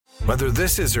Whether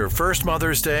this is her first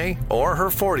Mother's Day or her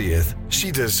 40th, she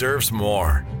deserves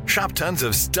more. Shop tons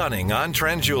of stunning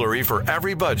on-trend jewelry for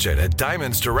every budget at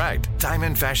Diamonds Direct.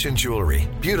 Diamond fashion jewelry,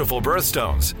 beautiful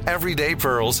birthstones, everyday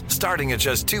pearls starting at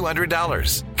just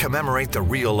 $200. Commemorate the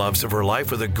real loves of her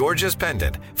life with a gorgeous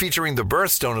pendant featuring the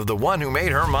birthstone of the one who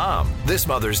made her mom. This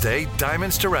Mother's Day,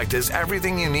 Diamonds Direct is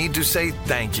everything you need to say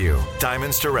thank you.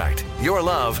 Diamonds Direct. Your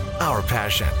love, our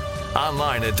passion.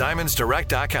 Online at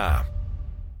diamondsdirect.com.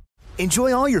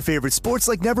 Enjoy all your favorite sports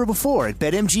like never before at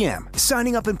BetMGM.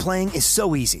 Signing up and playing is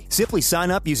so easy. Simply sign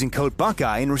up using code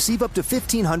Buckeye and receive up to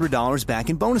 $1,500 back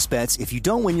in bonus bets if you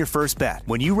don't win your first bet.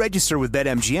 When you register with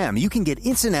BetMGM, you can get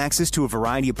instant access to a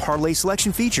variety of parlay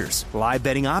selection features, live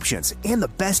betting options, and the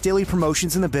best daily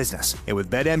promotions in the business. And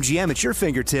with BetMGM at your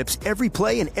fingertips, every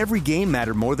play and every game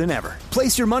matter more than ever.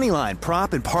 Place your moneyline,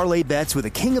 prop, and parlay bets with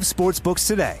the king of sportsbooks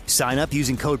today. Sign up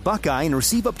using code Buckeye and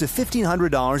receive up to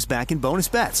 $1,500 back in bonus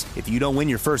bets if you don't win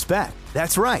your first bet.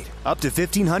 That's right, up to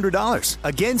 $1,500.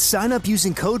 Again, sign up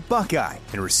using code Buckeye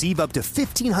and receive up to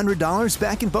 $1,500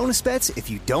 back in bonus bets if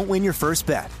you don't win your first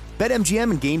bet.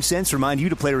 BetMGM and GameSense remind you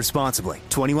to play responsibly.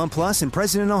 21 plus and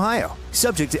present in Ohio.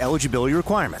 Subject to eligibility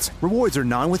requirements. Rewards are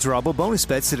non-withdrawable bonus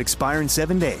bets that expire in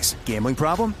 7 days. Gambling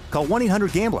problem? Call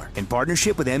 1-800-GAMBLER in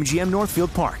partnership with MGM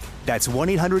Northfield Park. That's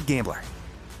 1-800-GAMBLER.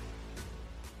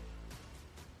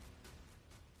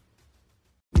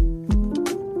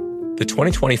 The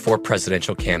 2024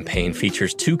 presidential campaign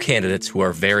features two candidates who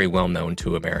are very well known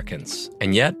to Americans.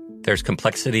 And yet, there's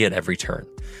complexity at every turn.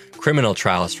 Criminal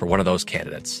trials for one of those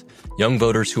candidates. Young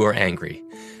voters who are angry.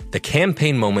 The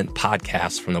Campaign Moment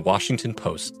podcast from the Washington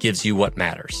Post gives you what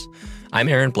matters. I'm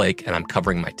Aaron Blake, and I'm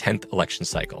covering my 10th election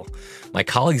cycle. My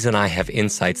colleagues and I have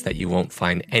insights that you won't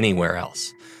find anywhere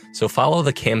else. So follow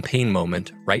The Campaign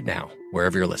Moment right now,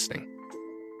 wherever you're listening.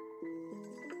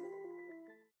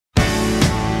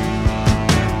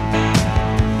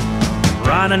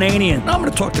 Ron Ananian. I'm going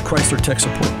to talk to Chrysler Tech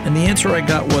Support. And the answer I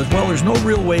got was, well, there's no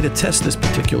real way to test this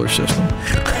particular system.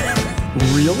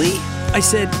 Really? I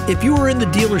said, if you were in the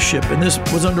dealership and this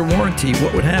was under warranty,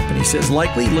 what would happen? He says,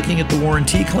 likely, looking at the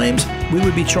warranty claims, we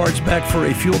would be charged back for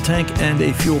a fuel tank and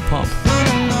a fuel pump.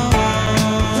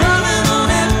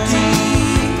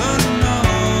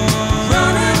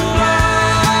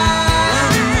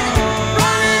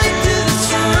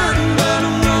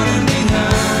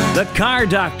 The Car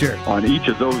Doctor. On each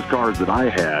of those cars that I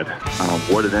had,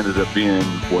 what it ended up being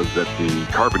was that the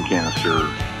carbon canister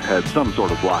had some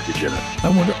sort of blockage in it.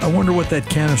 I wonder what that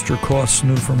canister costs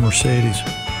new from Mercedes.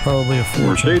 Probably a fortune.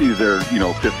 Mercedes, they're,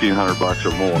 $1,500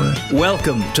 or more. Yeah.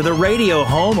 Welcome to the radio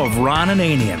home of Ron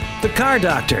Ananian, the Car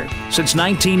Doctor. Since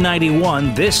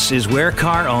 1991, this is where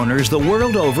car owners the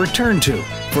world over turn to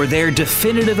for their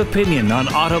definitive opinion on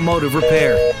automotive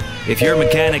repair. If your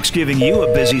mechanic's giving you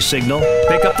a busy signal,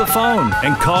 pick up the phone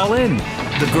and call in.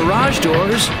 The garage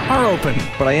doors are open.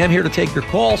 But I am here to take your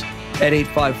calls at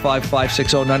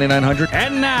 855-560-9900.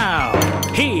 And now,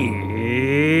 here's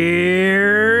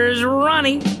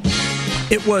Ronnie.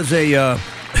 It was I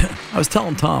was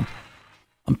telling Tom,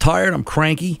 I'm tired, I'm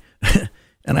cranky,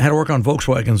 and I had to work on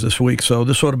Volkswagens this week, so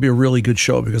this ought to be a really good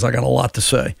show because I got a lot to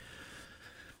say.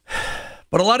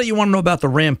 But a lot of you want to know about the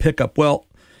Ram pickup. Well,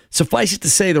 suffice it to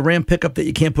say, the Ram pickup that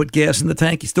you can't put gas in the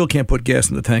tank, you still can't put gas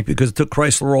in the tank because it took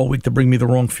Chrysler all week to bring me the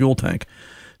wrong fuel tank.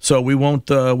 So we won't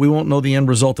know the end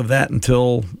result of that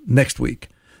until next week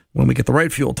when we get the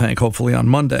right fuel tank, hopefully on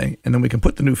Monday, and then we can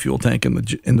put the new fuel tank in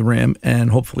the Ram,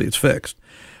 and hopefully it's fixed.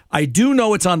 I do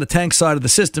know it's on the tank side of the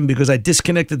system because I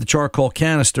disconnected the charcoal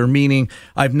canister, meaning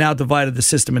I've now divided the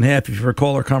system in half. If you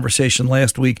recall our conversation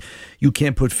last week, you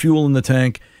can't put fuel in the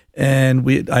tank. And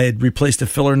I had replaced the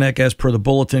filler neck as per the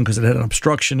bulletin because it had an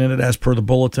obstruction in it as per the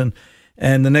bulletin.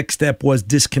 And the next step was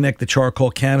disconnect the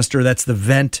charcoal canister. That's the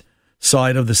vent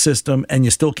side of the system, and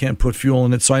you still can't put fuel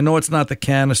in it. So I know it's not the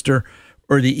canister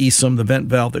or the ESUM, the vent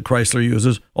valve that Chrysler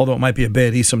uses, although it might be a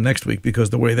bad ESUM next week because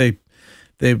the way they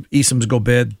ESUMs go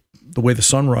bad the way the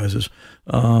sun rises.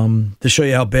 To show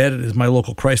you how bad it is, my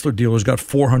local Chrysler dealer's got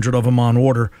 400 of them on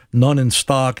order, none in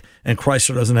stock, and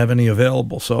Chrysler doesn't have any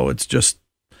available. So it's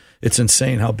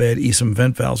insane how bad ESUM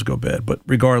vent valves go bad. But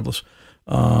regardless,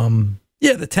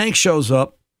 the tank shows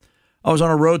up. I was on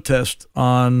a road test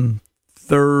on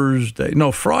Thursday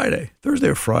or Friday. I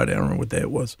don't remember what day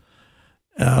it was.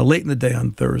 Late in the day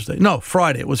on Thursday. No,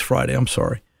 Friday. It was Friday. I'm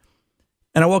sorry.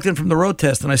 And I walked in from the road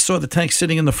test, and I saw the tank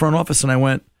sitting in the front office, and I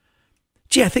went,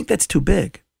 gee, I think that's too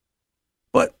big.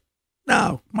 But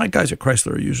no, my guys at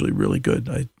Chrysler are usually really good.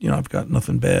 I've got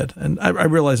nothing bad. And I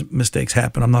realize mistakes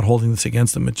happen. I'm not holding this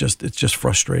against them. It's just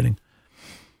frustrating.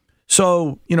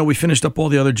 So, we finished up all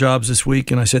the other jobs this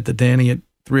week, and I said to Danny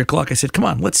 3 o'clock. I said, come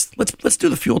on, let's do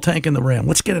the fuel tank in the Ram.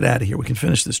 Let's get it out of here. We can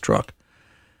finish this truck.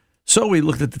 So we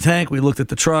looked at the tank. We looked at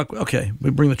the truck. Okay, we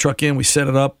bring the truck in. We set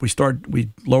it up. We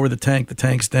lower the tank. The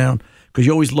tank's down because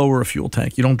you always lower a fuel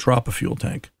tank. You don't drop a fuel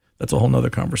tank. That's a whole nother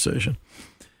conversation.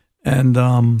 And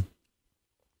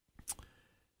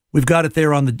we've got it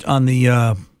there on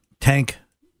the tank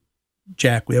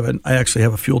jack. I actually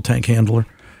have a fuel tank handler.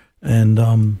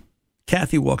 And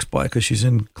Kathy walks by because she's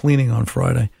in cleaning on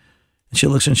Friday. And she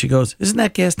looks and she goes, isn't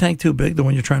that gas tank too big, the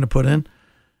one you're trying to put in?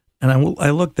 And I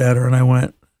looked at her and I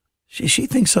went, she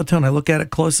thinks so too. And I look at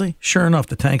it closely. Sure enough,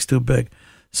 the tank's too big.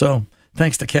 So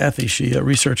thanks to Kathy, she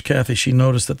researched Kathy. She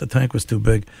noticed that the tank was too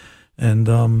big.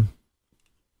 And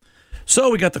so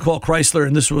we got to call Chrysler,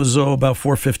 and this was about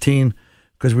 4:15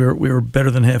 because we were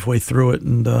better than halfway through it.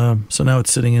 And so now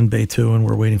it's sitting in Bay 2, and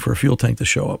we're waiting for a fuel tank to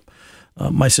show up.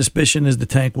 My suspicion is the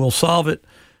tank will solve it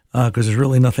because there's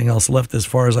really nothing else left as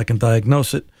far as I can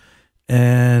diagnose it.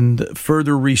 And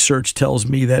further research tells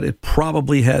me that it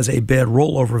probably has a bad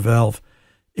rollover valve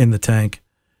in the tank,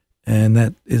 and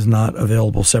that is not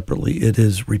available separately. It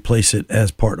is replace it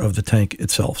as part of the tank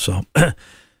itself. So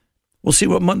we'll see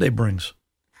what Monday brings.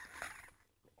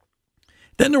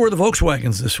 Then there were the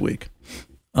Volkswagens this week.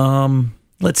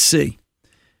 Let's see.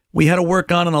 We had to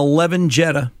work on an 11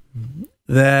 Jetta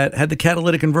that had the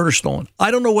catalytic converter stolen.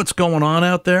 I don't know what's going on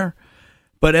out there,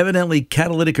 but evidently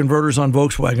catalytic converters on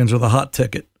Volkswagens are the hot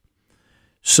ticket.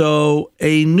 So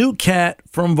a new Cat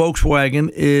from Volkswagen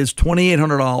is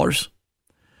 $2,800.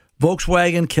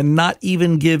 Volkswagen cannot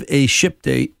even give a ship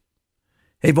date.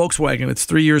 Hey, Volkswagen, it's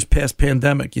 3 years past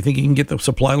pandemic. You think you can get the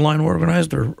supply line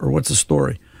organized, or what's the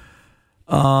story?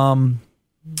 And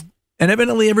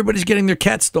evidently everybody's getting their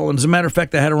Cat stolen. As a matter of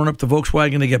fact, I had to run up to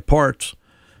Volkswagen to get parts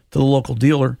to the local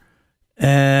dealer,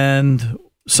 and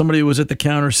somebody was at the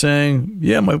counter saying,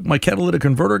 yeah, my catalytic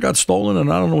converter got stolen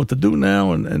and I don't know what to do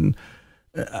now. And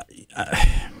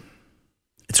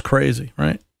it's crazy,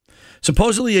 right?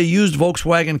 Supposedly a used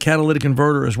Volkswagen catalytic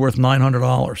converter is worth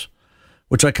 $900,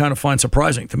 which I kind of find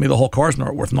surprising. To me, the whole car's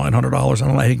not worth $900. I don't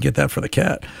know how you can get that for the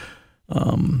Cat.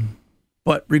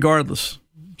 But regardless,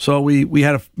 so we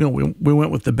had we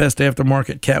went with the best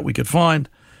aftermarket Cat we could find.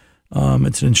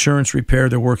 It's an insurance repair.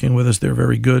 They're working with us. They're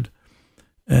very good.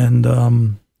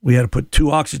 And we had to put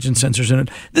 2 oxygen sensors in it.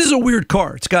 This is a weird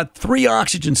car. It's got 3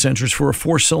 oxygen sensors for a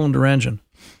 4-cylinder engine.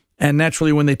 And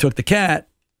naturally, when they took the Cat,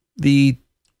 the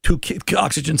 2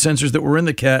 oxygen sensors that were in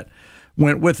the Cat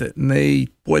went with it. And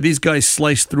these guys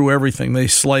sliced through everything. They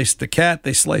sliced the Cat.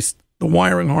 They sliced the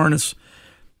wiring harness.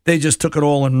 They just took it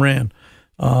all and ran.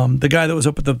 The guy that was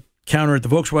up at the counter at the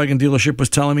Volkswagen dealership was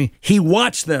telling me he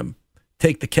watched them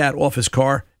take the Cat off his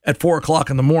car at 4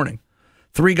 o'clock in the morning.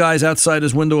 3 guys outside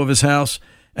his window of his house,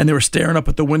 and they were staring up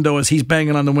at the window as he's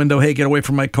banging on the window, hey, get away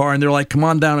from my car. And they're like, come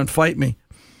on down and fight me.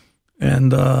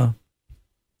 And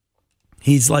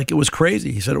he's like, it was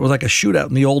crazy. He said it was like a shootout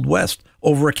in the Old West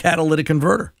over a catalytic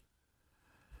converter.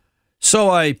 So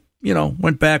I,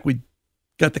 went back. We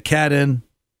got the Cat in,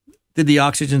 did the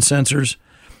oxygen sensors.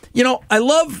 I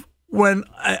love when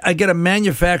I get a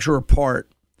manufacturer part,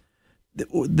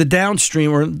 the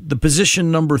downstream or the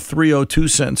position number 302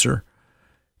 sensor,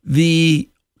 the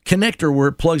connector where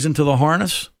it plugs into the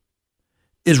harness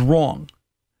is wrong.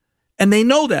 And they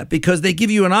know that because they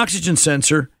give you an oxygen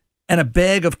sensor and a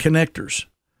bag of connectors.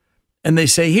 And they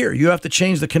say, here, you have to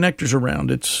change the connectors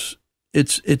around.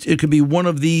 It could be one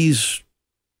of these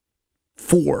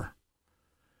 4.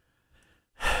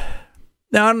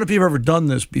 Now, I don't know if you've ever done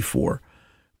this before,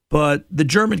 but the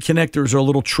German connectors are a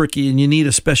little tricky and you need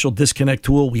a special disconnect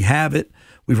tool. We have it.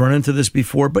 We've run into this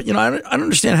before, but I don't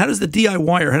understand. How does the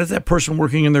DIYer, how does that person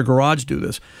working in their garage do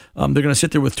this? They're going to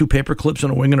sit there with 2 paper clips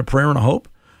and a wing and a prayer and a hope,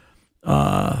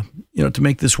 to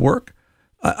make this work.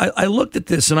 I looked at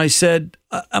this and I said,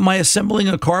 am I assembling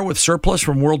a car with surplus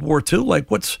from World War II? Like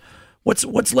what's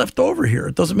left over here?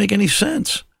 It doesn't make any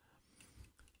sense.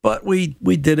 But we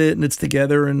did it and it's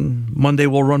together, and Monday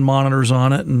we'll run monitors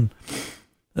on it, and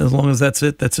as long as that's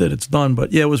it, it's done.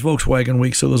 But yeah, it was Volkswagen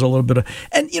week, so there's a little bit of,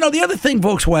 and the other thing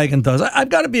Volkswagen does, I've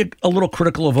got to be a little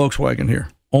critical of Volkswagen here,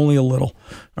 only a little,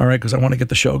 all right, because I want to get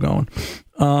the show going.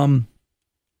 I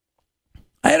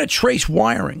had to trace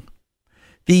wiring.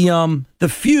 The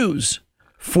fuse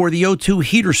for the O2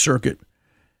 heater circuit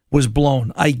was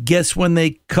blown. I guess when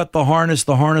they cut the harness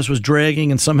was dragging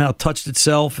and somehow touched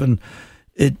itself, and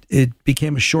it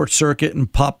became a short circuit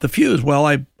and popped the fuse. Well,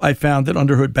 I found it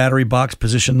under hood battery box,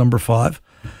 position number 5.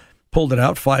 Pulled it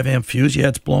out, 5 amp fuse. Yeah,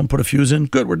 it's blown, put a fuse in.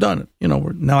 Good, we're done.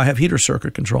 Now I have heater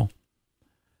circuit control.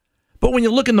 But when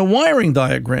you look in the wiring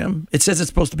diagram, it says it's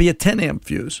supposed to be a 10 amp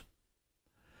fuse.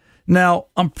 Now,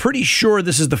 I'm pretty sure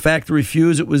this is the factory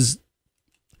fuse. It was,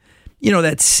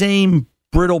 that same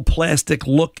brittle plastic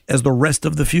look as the rest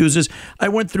of the fuses. I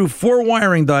went through 4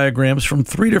 wiring diagrams from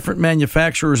 3 different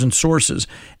manufacturers and sources,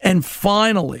 and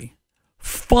finally,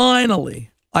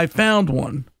 I found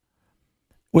one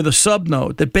with a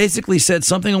subnote that basically said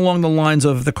something along the lines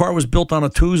of, the car was built on a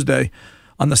Tuesday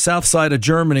on the south side of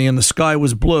Germany and the sky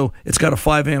was blue, it's got a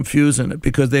 5-amp fuse in it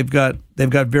because they've got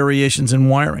variations in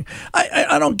wiring.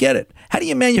 I don't get it. How do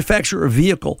you manufacture a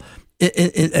vehicle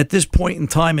at this point in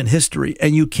time in history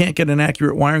and you can't get an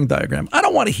accurate wiring diagram? I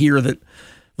don't want to hear that,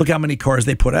 look how many cars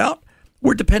they put out.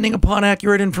 We're depending upon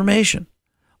accurate information.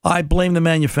 I blame the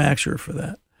manufacturer for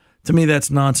that. To me,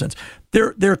 that's nonsense.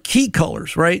 They're key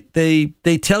colors, right? They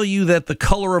tell you that the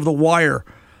color of the wire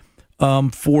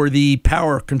for the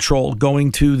power control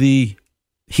going to the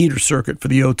heater circuit for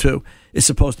the O2 is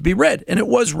supposed to be red, and it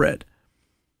was red.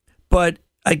 But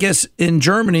I guess in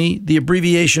Germany, the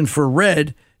abbreviation for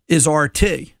red is RT,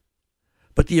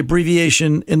 but the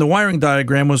abbreviation in the wiring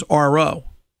diagram was RO.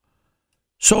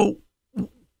 So,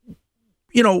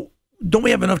 don't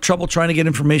we have enough trouble trying to get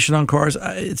information on cars?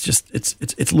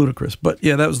 It's ludicrous. But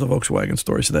yeah, that was the Volkswagen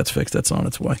story, so that's fixed. That's on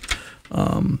its way.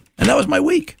 And that was my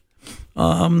week.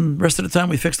 Rest of the time,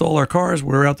 we fixed all our cars.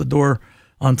 We were out the door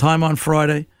on time on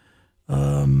Friday.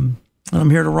 And I'm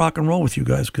here to rock and roll with you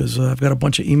guys because I've got a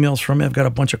bunch of emails from you. I've got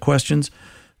a bunch of questions.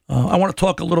 I want to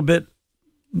talk a little bit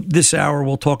this hour.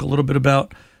 We'll talk a little bit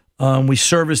about we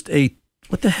serviced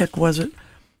what the heck was it?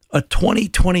 A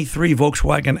 2023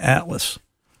 Volkswagen Atlas.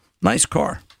 Nice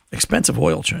car. Expensive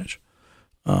oil change.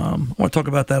 I want to talk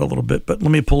about that a little bit, but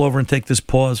let me pull over and take this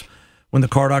pause when the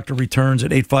Car Doctor returns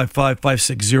at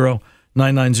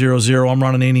 855-560-9900. I'm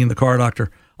Ron Ananian, the Car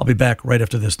Doctor. I'll be back right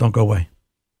after this. Don't go away.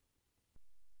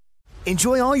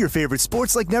 Enjoy all your favorite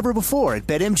sports like never before at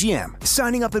BetMGM.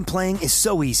 Signing up and playing is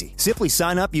so easy. Simply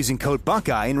sign up using code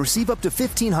Buckeye and receive up to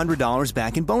 $1,500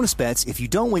 back in bonus bets if you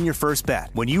don't win your first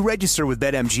bet. When you register with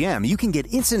BetMGM, you can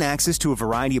get instant access to a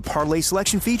variety of parlay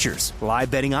selection features, live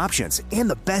betting options, and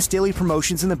the best daily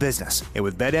promotions in the business. And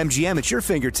with BetMGM at your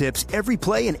fingertips, every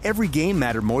play and every game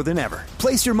matter more than ever.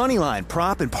 Place your moneyline,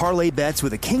 prop, and parlay bets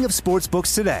with the king of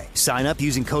sportsbooks today. Sign up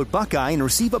using code Buckeye and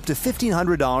receive up to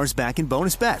 $1,500 back in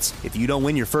bonus bets if you don't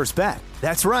win your first bet.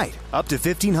 That's right, up to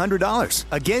 $1,500.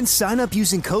 Again, sign up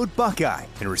using code Buckeye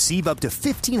and receive up to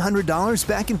 $1,500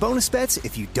 back in bonus bets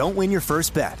if you don't win your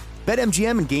first bet.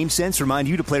 BetMGM and GameSense remind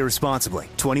you to play responsibly.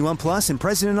 21 plus and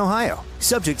present in Ohio.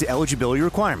 Subject to eligibility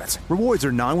requirements. Rewards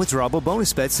are non-withdrawable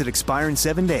bonus bets that expire in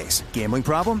 7 days. Gambling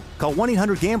problem? Call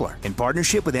 1-800-GAMBLER in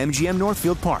partnership with MGM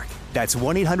Northfield Park. That's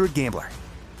 1-800-GAMBLER.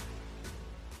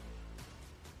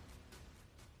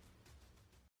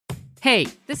 Hey,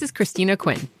 this is Christina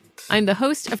Quinn. I'm the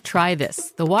host of Try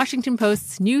This, the Washington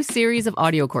Post's new series of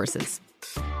audio courses.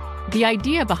 The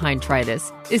idea behind Try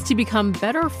This is to become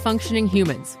better functioning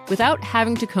humans without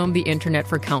having to comb the internet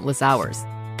for countless hours.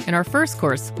 In our first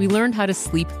course, we learned how to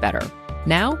sleep better.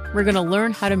 Now, we're going to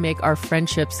learn how to make our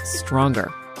friendships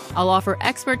stronger. I'll offer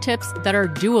expert tips that are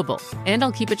doable, and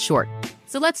I'll keep it short.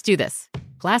 So let's do this.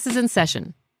 Class is in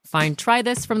session. Find Try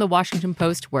This from the Washington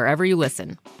Post wherever you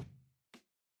listen.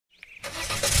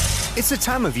 It's the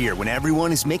time of year when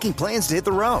everyone is making plans to hit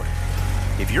the road.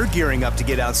 If you're gearing up to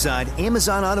get outside,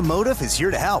 Amazon Automotive is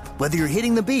here to help. Whether you're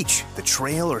hitting the beach, the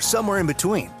trail, or somewhere in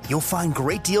between, you'll find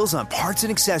great deals on parts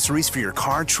and accessories for your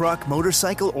car, truck,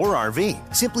 motorcycle, or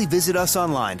RV. Simply visit us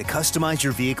online to customize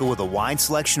your vehicle with a wide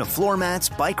selection of floor mats,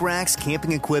 bike racks,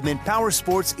 camping equipment, power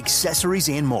sports, accessories,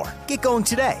 and more. Get going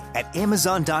today at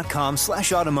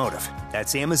Amazon.com/automotive.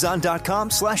 That's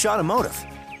Amazon.com/automotive.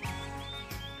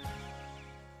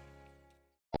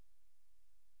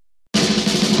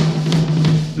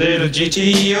 Little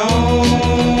GTO,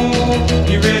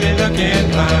 you really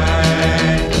looking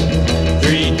fine.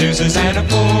 3 deuces and a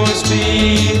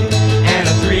 4-speed and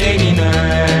a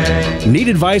 389. Need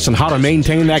advice on how to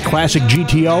maintain that classic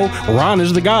GTO? Ron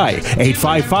is the guy.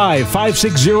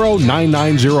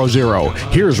 855-560-9900.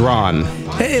 Here's Ron.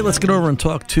 Hey, let's get over and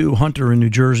talk to Hunter in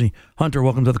New Jersey. Hunter,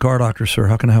 welcome to the Car Doctor, sir.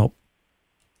 How can I help?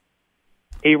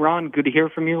 Hey, Ron, good to hear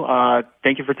from you.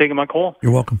 Thank you for taking my call.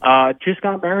 You're welcome. Just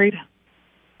got married.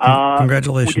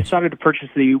 Congratulations. We decided to purchase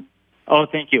Oh,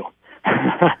 thank you.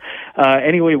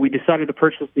 Anyway, we decided to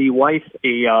purchase the wife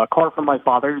a car from my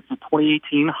father. It's a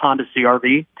 2018 Honda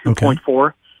CRV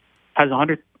 2.4. Has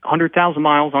 100,000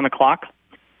 miles on the clock.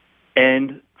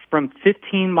 And from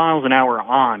 15 miles an hour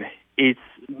on, it's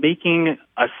making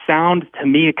a sound. To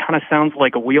me, it kind of sounds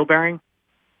like a wheel bearing.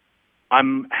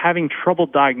 I'm having trouble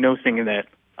diagnosing it.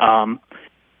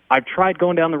 I've tried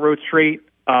going down the road straight,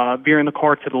 veering the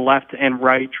car to the left and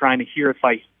right, trying to hear if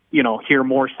I hear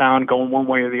more sound going one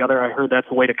way or the other. I heard that's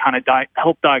a way to kind of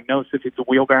help diagnose if it's a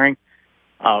wheel bearing.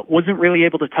 Wasn't really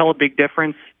able to tell a big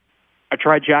difference. I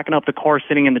tried jacking up the car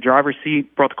sitting in the driver's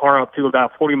seat, brought the car up to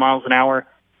about 40 miles an hour.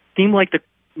 Seemed like the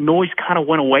noise kind of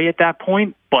went away at that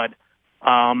point, but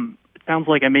it sounds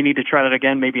like I may need to try that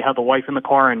again, maybe have the wife in the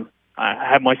car and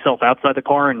have myself outside the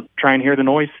car and try and hear the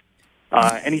noise.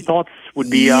 Any thoughts would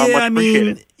be much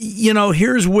appreciated.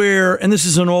 Here's where, and this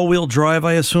is an all-wheel drive,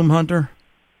 I assume, Hunter?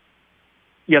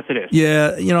 Yes, it is.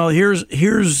 Yeah,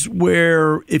 here's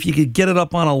where, if you could get it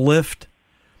up on a lift,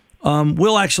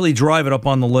 we'll actually drive it up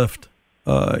on the lift,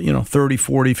 30,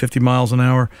 40, 50 miles an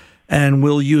hour, and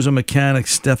we'll use a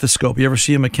mechanic's stethoscope. You ever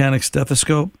see a mechanic's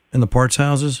stethoscope in the parts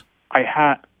houses? I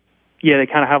have. Yeah, they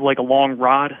kind of have like a long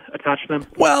rod attached to them.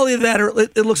 Well,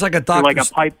 it looks like a doctor's... Or like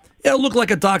a pipe. It'll look like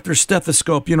a doctor's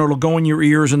stethoscope. It'll go in your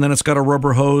ears, and then it's got a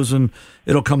rubber hose, and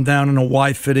it'll come down in a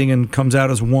Y fitting and comes out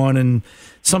as one. And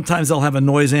sometimes they'll have a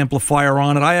noise amplifier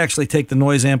on it. I actually take the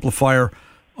noise amplifier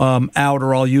out,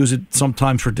 or I'll use it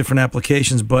sometimes for different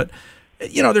applications. But, they're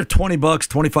 $20,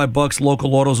 $25.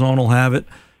 Local AutoZone will have it.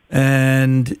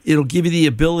 And it'll give you the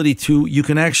ability to, you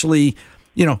can actually,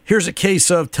 here's a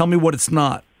case of tell me what it's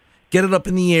not. Get it up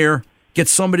in the air, get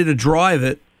somebody to drive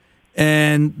it,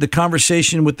 and the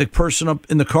conversation with the person up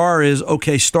in the car is,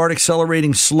 okay, start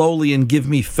accelerating slowly and give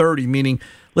me 30, meaning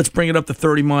let's bring it up to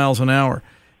 30 miles an hour.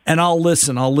 And I'll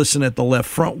listen. I'll listen at the left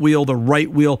front wheel, the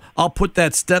right wheel. I'll put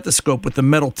that stethoscope with the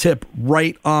metal tip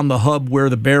right on the hub where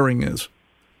the bearing is.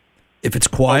 If it's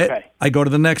quiet, I go to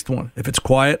the next one. If it's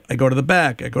quiet, I go to the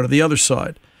back. I go to the other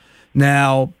side.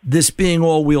 Now, this being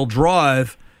all-wheel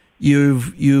drive,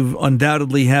 you've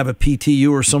undoubtedly have a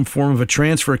PTU or some form of a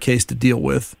transfer case to deal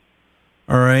with.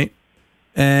 All right,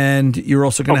 and you're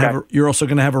also going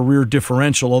to have a rear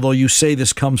differential. Although you say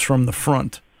this comes from the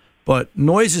front, but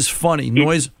noise is funny.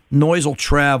 Noise will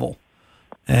travel,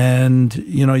 and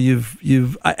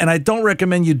and I don't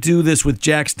recommend you do this with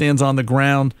jack stands on the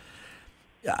ground.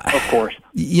 Of course,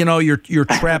 you're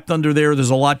trapped under there.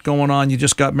 There's a lot going on. You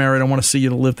just got married. I want to see you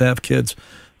to live to have kids.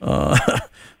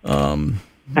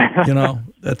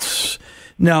 That's.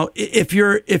 Now, if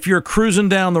you're cruising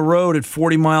down the road at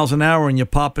 40 miles an hour and you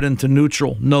pop it into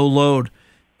neutral, no load,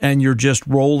 and you're just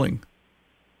rolling,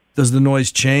 does the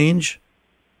noise change?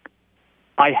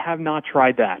 I have not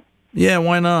tried that. Yeah,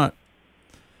 why not?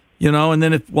 And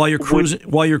then while you're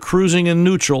cruising in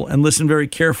neutral, and listen very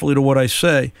carefully to what I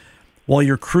say, while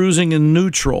you're cruising in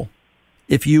neutral,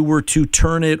 if you were to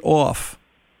turn it off,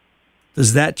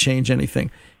 does that change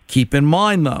anything? Keep in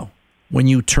mind, though, when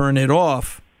you turn it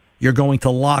off, you're going to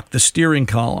lock the steering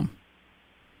column.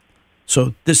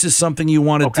 So this is something you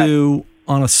want to do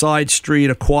on a side street,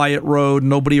 a quiet road,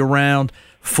 nobody around,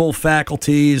 full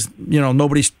faculties,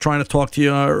 nobody's trying to talk to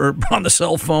you or on the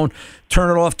cell phone.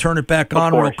 Turn it off, turn it back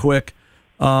on real quick.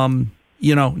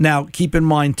 Now keep in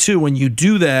mind too, when you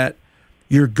do that,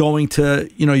 you're going to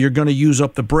use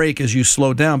up the brake as you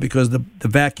slow down because the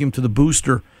vacuum to the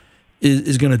booster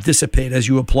is going to dissipate as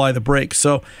you apply the brake.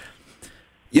 So,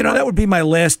 that would be my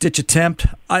last-ditch attempt.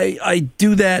 I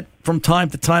do that from time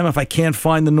to time if I can't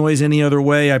find the noise any other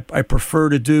way. I prefer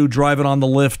to drive it on the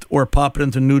lift or pop it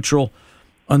into neutral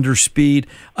under speed.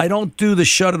 I don't do the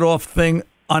shut-it-off thing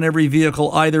on every vehicle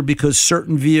either because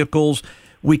certain vehicles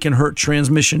we can hurt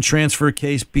transmission transfer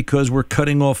case because we're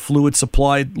cutting off fluid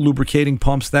supply, lubricating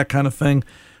pumps, that kind of thing.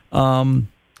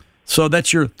 So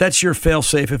that's your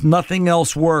fail-safe. If nothing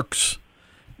else works...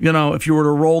 if you were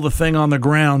to roll the thing on the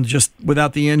ground just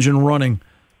without the engine running,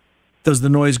 does the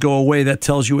noise go away? That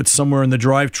tells you it's somewhere in the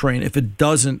drivetrain. If it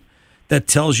doesn't, that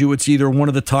tells you it's either one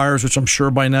of the tires, which I'm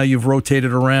sure by now you've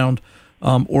rotated around,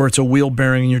 or it's a wheel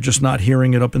bearing and you're just not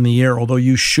hearing it up in the air, although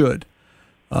you should.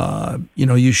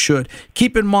 You should.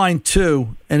 Keep in mind,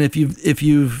 too, and if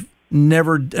you've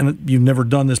never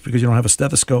done this because you don't have a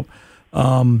stethoscope,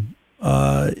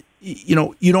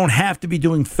 you don't have to be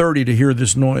doing 30 to hear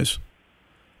this noise.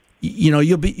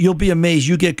 You'll be amazed.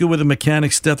 You get good with a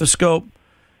mechanic stethoscope,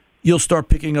 you'll start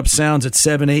picking up sounds at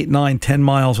 7, 8, 9, 10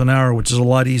 miles an hour, which is a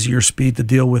lot easier speed to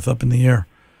deal with up in the air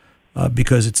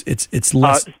because it's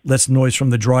less noise from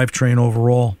the drivetrain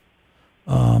overall.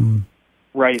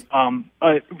 Right.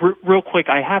 Real quick,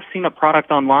 I have seen a product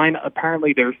online.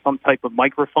 Apparently, there's some type of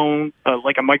microphone,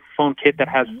 like a microphone kit that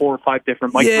has 4 or 5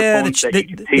 different microphones that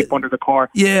you can tape under the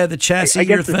car. Yeah, the chassis I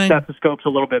ear guess the thing. stethoscope's a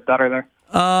little bit better there.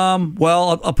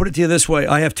 Well, I'll put it to you this way: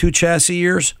 I have 2 chassis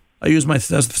ears. I use my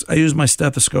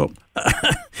stethoscope.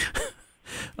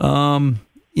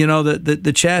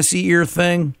 The chassis ear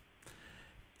thing.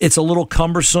 It's a little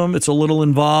cumbersome. It's a little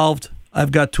involved.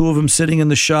 I've got 2 of them sitting in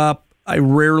the shop. I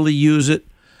rarely use it.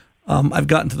 I've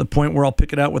gotten to the point where I'll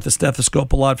pick it out with the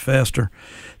stethoscope a lot faster.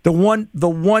 The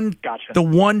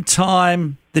one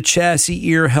time the chassis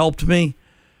ear helped me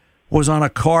was on a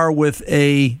car with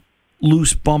a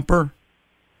loose bumper.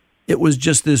 It was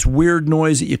just this weird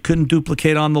noise that you couldn't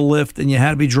duplicate on the lift, and you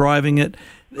had to be driving it.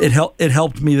 It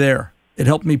helped me there. It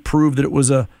helped me prove that it was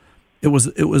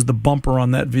the bumper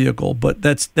on that vehicle. But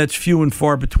that's few and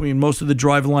far between. Most of the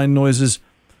driveline noises,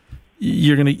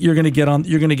 you're gonna get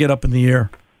up in the air,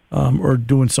 or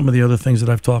doing some of the other things that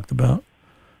I've talked about.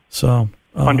 So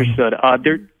understood.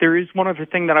 There is one other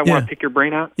thing that I want to pick your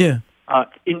brain out. Yeah.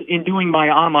 In doing my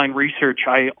online research,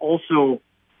 I also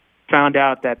found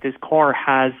out that this car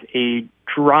has a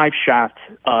drive shaft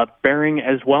bearing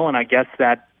as well, and I guess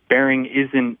that bearing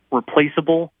isn't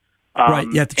replaceable. Right,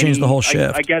 you have to change the whole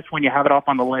shaft. I guess when you have it off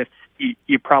on the lift,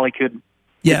 you probably could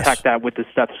detect that with the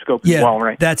stethoscope as well,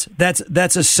 right? That's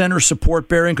a center support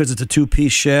bearing because it's a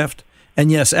two-piece shaft,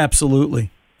 and yes, absolutely.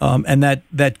 And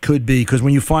that could be, because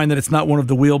when you find that it's not one of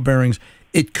the wheel bearings,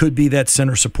 it could be that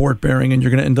center support bearing, and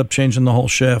you're going to end up changing the whole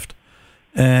shaft.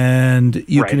 And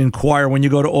you can inquire when you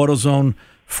go to AutoZone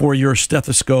for your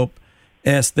stethoscope.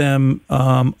 Ask them.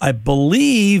 I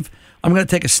believe I'm going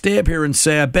to take a stab here and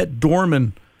say I bet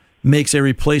Dorman makes a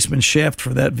replacement shaft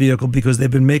for that vehicle, because they've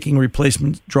been making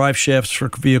replacement drive shafts for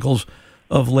vehicles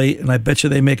of late, and I bet you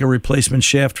they make a replacement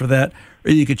shaft for that.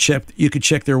 Or you could check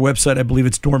their website. I believe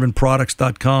it's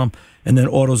dormanproducts.com, and then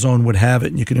AutoZone would have it,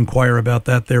 and you could inquire about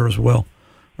that there as well.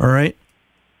 All right.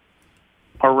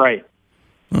 All right.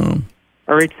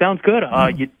 All right, sounds good.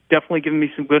 You definitely given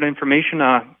me some good information.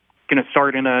 Going to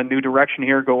start in a new direction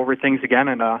here, go over things again,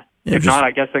 and if not,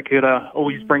 I guess I could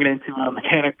always bring it into a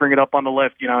mechanic, bring it up on the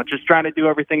lift. Just trying to do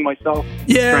everything myself.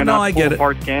 Yeah, no, I get it.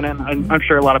 Parts can, and I'm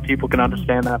sure a lot of people can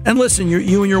understand that. And listen,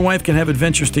 you and your wife can have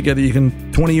adventures together. You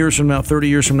can 20 years from now, 30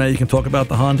 years from now, you can talk about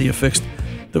the Honda you fixed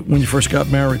when you first got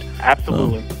married.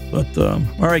 Absolutely.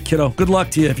 All right, kiddo. Good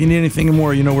luck to you. If you need anything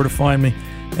more, you know where to find me.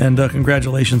 And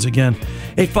congratulations again.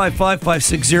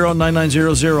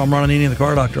 855-560-9900. I'm Ron Ananian, the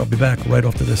Car Doctor. I'll be back right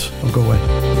after this. Don't go away.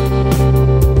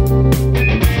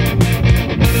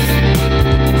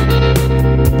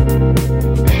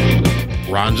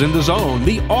 Ron's in the zone,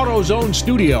 the AutoZone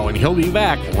studio, and he'll be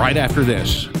back right after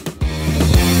this.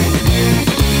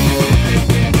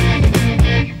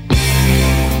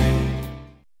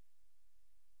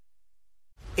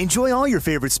 Enjoy all your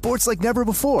favorite sports like never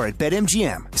before at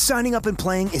BetMGM. Signing up and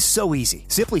playing is so easy.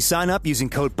 Simply sign up using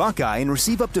code Buckeye and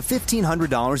receive up to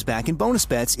 $1,500 back in bonus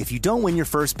bets if you don't win your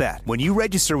first bet. When you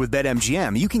register with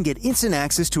BetMGM, you can get instant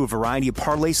access to a variety of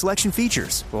parlay selection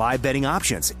features, live betting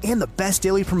options, and the best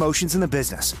daily promotions in the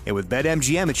business. And with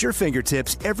BetMGM at your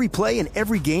fingertips, every play and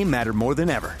every game matter more than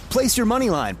ever. Place your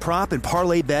moneyline, prop, and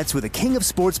parlay bets with the king of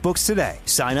sportsbooks today.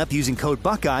 Sign up using code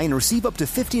Buckeye and receive up to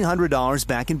 $1,500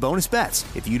 back in bonus bets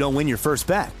if you don't win your first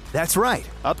bet. That's right,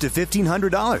 up to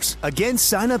 $1,500. Again,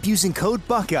 sign up using code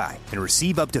Buckeye and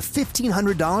receive up to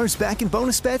 $1,500 back in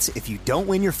bonus bets if you don't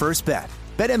win your first bet.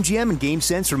 BetMGM and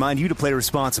GameSense remind you to play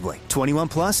responsibly. 21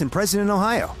 plus and present in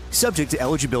Ohio. Subject to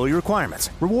eligibility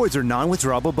requirements. Rewards are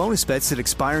non-withdrawable bonus bets that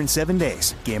expire in 7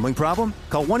 days. Gambling problem?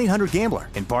 Call 1-800-GAMBLER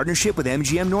in partnership with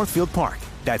MGM Northfield Park.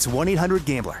 That's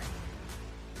 1-800-GAMBLER.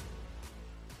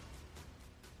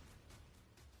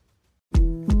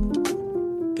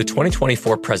 The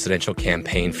 2024 presidential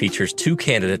campaign features two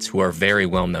candidates who are very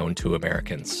well known to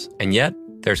Americans. And yet,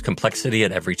 there's complexity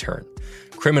at every turn.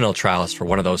 Criminal trials for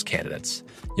one of those candidates.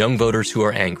 Young voters who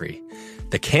are angry.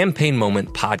 The Campaign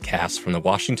Moment podcast from the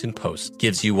Washington Post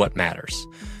gives you what matters.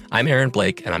 I'm Aaron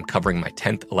Blake, and I'm covering my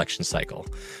 10th election cycle.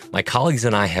 My colleagues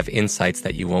and I have insights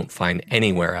that you won't find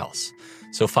anywhere else.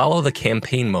 So follow The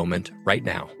Campaign Moment right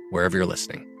now, wherever you're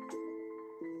listening.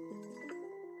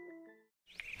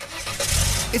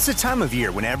 It's the time of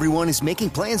year when everyone is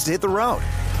making plans to hit the road.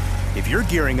 If you're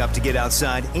gearing up to get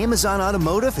outside, Amazon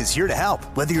Automotive is here to help.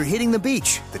 Whether you're hitting the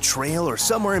beach, the trail, or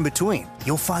somewhere in between,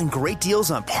 you'll find great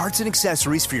deals on parts and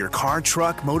accessories for your car,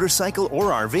 truck, motorcycle,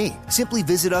 or RV. Simply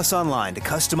visit us online to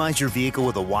customize your vehicle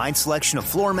with a wide selection of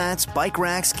floor mats, bike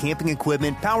racks, camping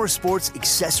equipment, power sports,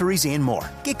 accessories, and more.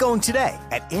 Get going today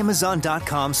at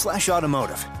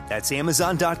Amazon.com/automotive. That's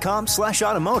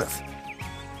Amazon.com/automotive.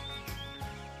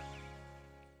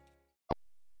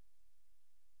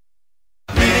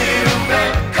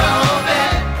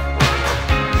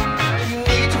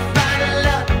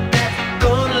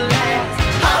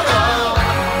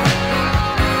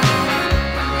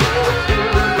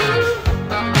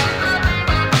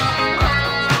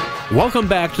 Welcome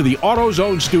back to the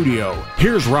AutoZone studio.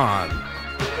 Here's Ron.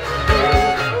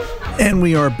 And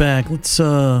we are back.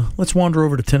 Let's wander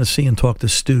over to Tennessee and talk to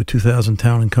Stu, 2000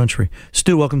 Town and Country.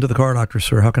 Stu, welcome to the Car Doctor,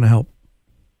 sir. How can I help?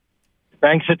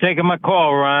 Thanks for taking my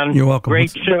call, Ron. You're welcome.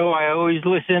 Great show. I always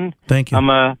listen. Thank you.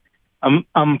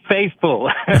 I'm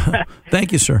faithful.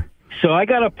 Thank you, sir. So I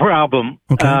got a problem.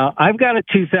 Okay. I've got a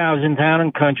 2000 Town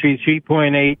and Country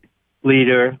 3.8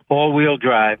 liter all-wheel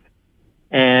drive,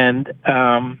 and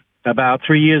about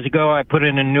 3 years ago, I put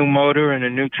in a new motor and a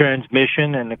new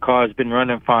transmission, and the car's been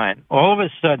running fine. All of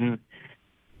a sudden,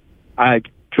 I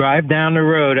drive down the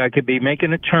road. I could be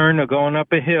making a turn or going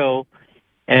up a hill,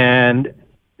 and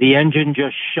the engine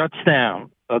just shuts down.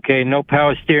 Okay, no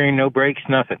power steering, no brakes,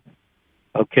 nothing.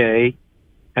 Okay,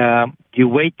 you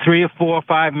wait 3 or 4 or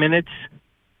 5 minutes,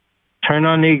 turn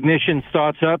on the ignition,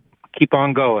 starts up, keep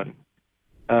on going.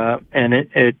 And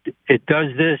it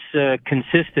does this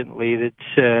consistently.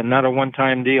 It's not a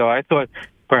one-time deal. I thought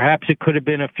perhaps it could have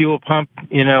been a fuel pump,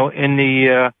 in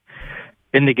the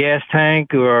gas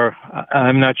tank, or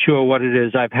I'm not sure what it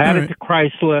is. I've had it to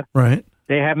Chrysler. Right.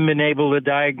 They haven't been able to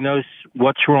diagnose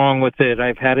what's wrong with it.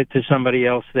 I've had it to somebody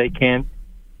else. They can't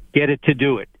get it to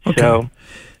do it. Okay. So,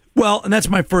 well, and that's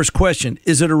my first question: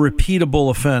 is it a repeatable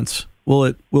offense? Will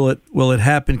it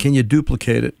happen? Can you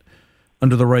duplicate it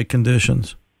under the right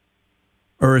conditions?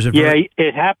 Or is it?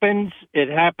 It happens. It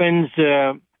happens.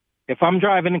 If I'm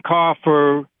driving a car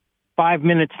for 5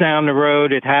 minutes down the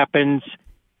road, it happens.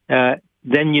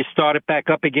 Then you start it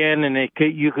back up again, and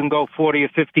you can go 40 or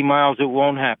 50 miles. It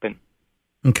won't happen.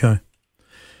 Okay.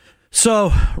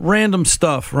 So, random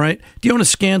stuff, right? Do you own a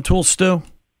scan tool, Stu?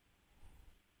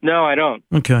 No, I don't.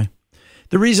 Okay.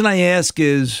 The reason I ask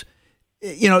is,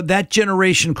 that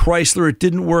generation Chrysler, it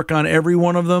didn't work on every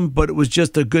one of them, but it was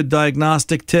just a good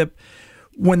diagnostic tip.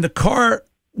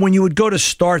 When you would go to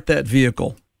start that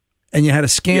vehicle and you had a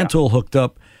scan tool hooked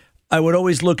up, I would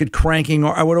always look at cranking,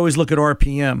 or I would always look at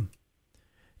RPM.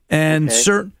 And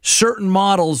certain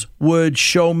models would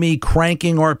show me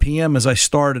cranking RPM as I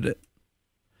started it.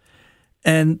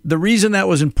 And the reason that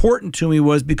was important to me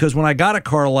was because when I got a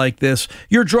car like this,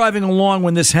 you're driving along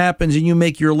when this happens and you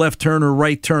make your left turn or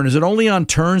right turn. Is it only on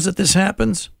turns that this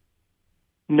happens?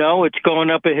 No, it's going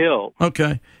up a hill.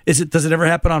 Okay. Does it ever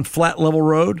happen on flat level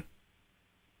road?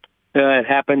 It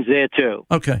happens there too.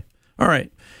 Okay. All right.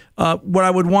 What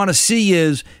I would want to see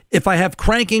is if I have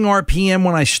cranking RPM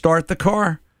when I start the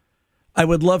car, I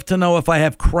would love to know if I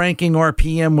have cranking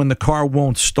RPM when the car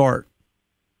won't start.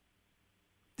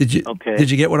 Did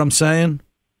you get what I'm saying?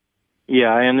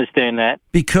 Yeah, I understand that.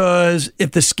 Because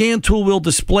if the scan tool will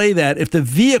display that, if the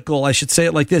vehicle, I should say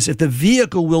it like this, if the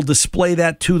vehicle will display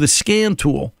that to the scan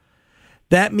tool,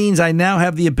 that means I now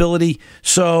have the ability.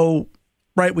 So,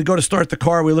 right, we go to start the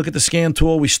car, we look at the scan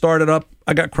tool, we start it up,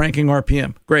 I got cranking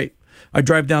RPM. Great. I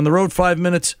drive down the road 5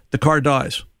 minutes, the car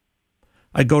dies.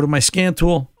 I go to my scan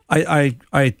tool, I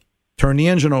turn the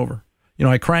engine over.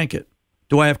 I crank it.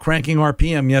 Do I have cranking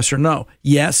RPM, yes or no?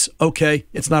 Yes, okay,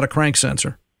 it's not a crank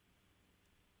sensor.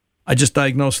 I just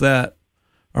diagnosed that.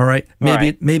 All right.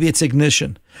 Maybe it's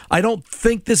ignition. I don't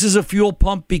think this is a fuel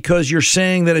pump because you're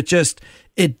saying that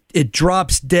it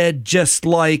drops dead just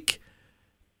like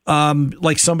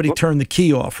somebody turned the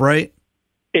key off, right?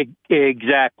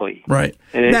 Exactly. Right.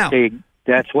 Now,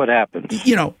 that's what happens.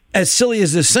 As silly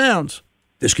as this sounds,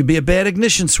 this could be a bad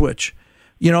ignition switch.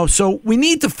 So we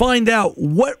need to find out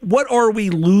what are we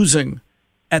losing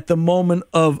at the moment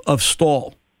of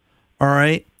stall. All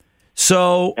right.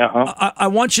 So I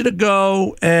want you to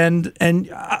go and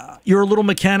you're a little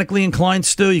mechanically inclined,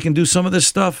 Stu. You can do some of this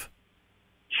stuff.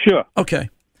 Sure. Okay.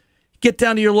 Get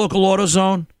down to your local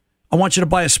AutoZone. I want you to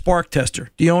buy a spark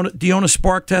tester. Do you own a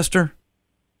spark tester?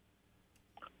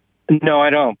 No,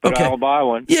 I don't. But okay. I'll buy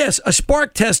one. Yes, a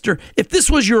spark tester. If this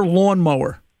was your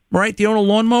lawnmower, right? Do you own a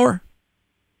lawnmower?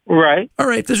 Right. All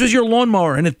right. If this was your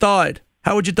lawnmower and it died,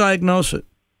 how would you diagnose it?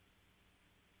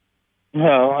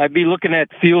 Well, I'd be looking at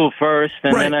fuel first,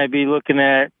 and then I'd be looking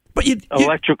at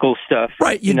electrical stuff.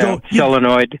 Right. You'd go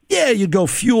solenoid. You'd go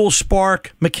fuel,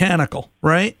 spark, mechanical,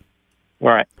 right?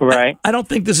 Right. I don't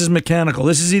think this is mechanical.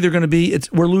 This is either going to be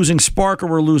we're losing spark or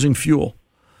we're losing fuel.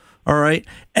 All right.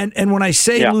 And when I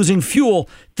say losing fuel,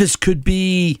 this could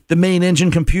be the main engine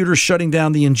computer shutting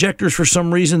down the injectors for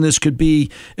some reason. This could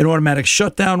be an automatic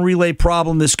shutdown relay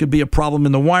problem. This could be a problem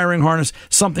in the wiring harness.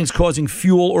 Something's causing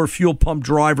fuel or fuel pump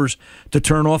drivers to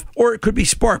turn off, or it could be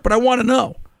spark. But I want to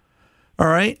know. All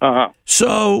right.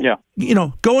 So,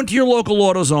 go into your local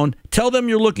AutoZone. Tell them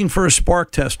you're looking for a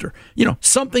spark tester.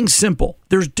 Something simple.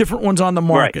 There's different ones on the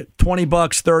market. $20,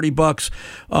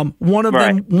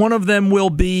 $30. One of them will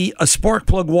be a spark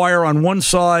plug wire on one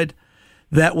side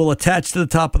that will attach to the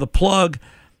top of the plug.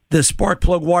 the spark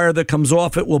plug wire that comes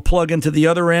off it will plug into the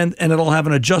other end, and it'll have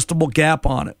an adjustable gap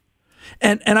on it.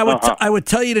 And I would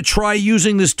tell you to try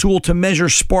using this tool to measure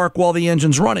spark while the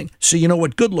engine's running, so you know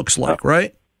what good looks like,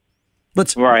 right?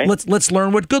 Let's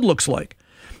learn what good looks like.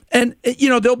 And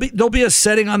there'll be a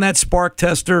setting on that spark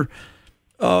tester,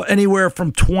 anywhere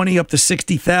from 20 up to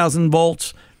 60,000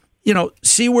 volts.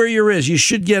 See where yours is. You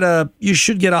should get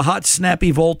a hot,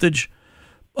 snappy voltage,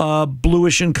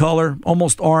 bluish in color,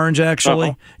 almost orange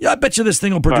actually. Yeah, I bet you this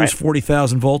thing will produce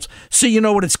 40,000 volts. So you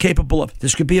know what it's capable of.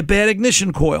 This could be a bad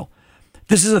ignition coil.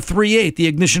 This is a 3/8. The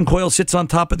ignition coil sits on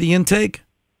top of the intake.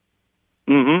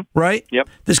 Mm-hmm. Right? Yep.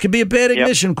 This could be a bad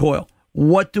ignition coil.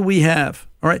 What do we have?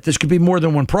 All right. This could be more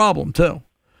than one problem too.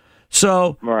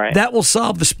 So that will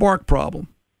solve the spark problem.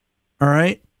 All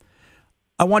right.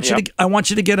 I want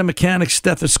you to get a mechanic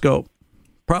stethoscope.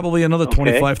 Probably another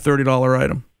 $25, $30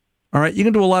 item. All right. You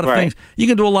can do a lot of things. You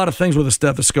can do a lot of things with a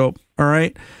stethoscope. All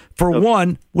right. For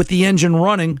one, with the engine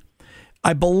running,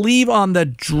 I believe on the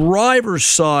driver's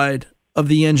side of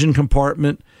the engine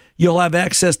compartment, you'll have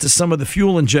access to some of the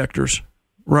fuel injectors,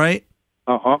 right?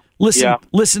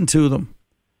 Listen to them.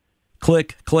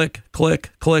 Click, click,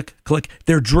 click, click, click.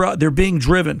 They're being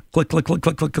driven. Click, click, click,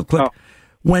 click, click, click, click.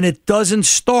 When it doesn't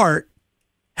start,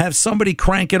 have somebody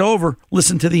crank it over.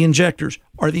 Listen to the injectors.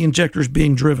 Are the injectors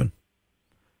being driven?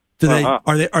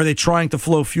 Are they trying to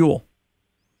flow fuel?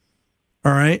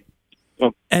 All right.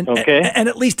 And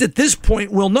at least at this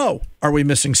point, we'll know: are we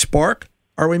missing spark?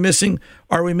 Are we missing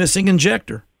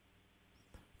injector?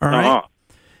 All right.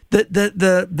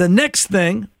 The next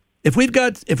thing, if we've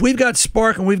got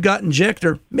spark and we've got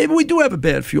injector, maybe we do have a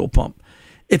bad fuel pump.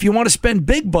 If you want to spend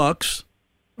big bucks,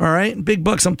 all right, big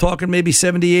bucks, I'm talking maybe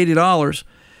 $70, $80.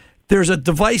 There's a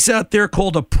device out there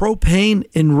called a propane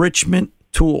enrichment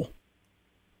tool.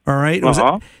 All right.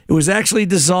 It was actually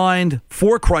designed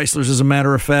for Chryslers, as a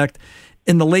matter of fact,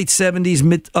 in the late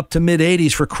 70s, up to mid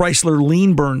 80s for Chrysler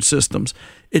lean burn systems.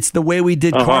 It's the way we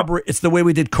did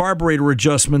carburetor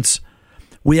adjustments.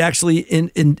 We actually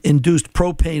induced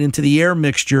propane into the air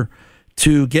mixture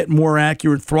to get more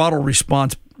accurate throttle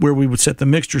response where we would set the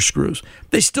mixture screws.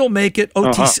 They still make it.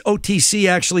 OTC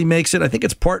actually makes it. I think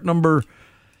it's part number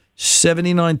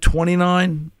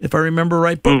 7929, if I remember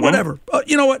right. But whatever.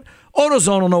 You know what?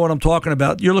 AutoZone will know what I'm talking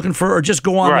about. You're looking for, or just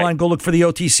go online, go look for the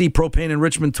OTC propane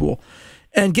enrichment tool,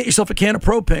 and get yourself a can of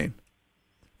propane.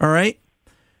 All right?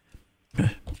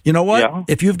 You know what? Yeah.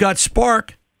 If you've got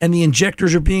spark and the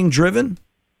injectors are being driven,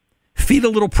 feed a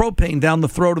little propane down the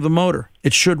throat of the motor.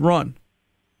 It should run.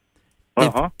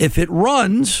 If it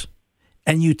runs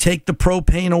and you take the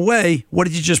propane away, what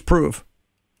did you just prove?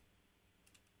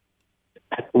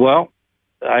 Well,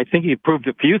 I think you proved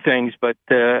a few things, but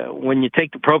when you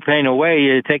take the propane away,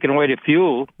 you're taking away the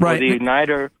fuel or the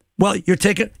igniter. Well, you're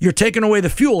taking away the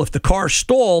fuel. If the car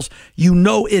stalls, you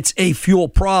know it's a fuel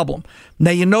problem.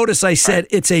 Now, you notice I said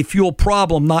it's a fuel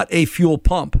problem, not a fuel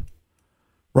pump,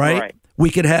 right? We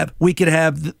could have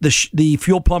the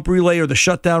fuel pump relay or the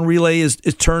shutdown relay is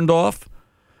turned off,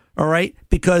 all right?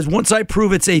 Because once I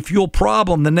prove it's a fuel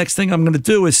problem, the next thing I'm going to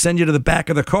do is send you to the back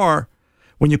of the car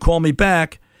when you call me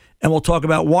back, and we'll talk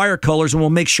about wire colors, and we'll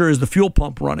make sure is the fuel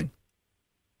pump running.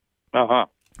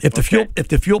 If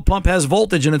the fuel pump has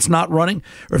voltage and it's not running,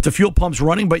 or if the fuel pump's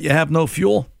running but you have no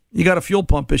fuel, you got a fuel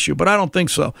pump issue. But I don't think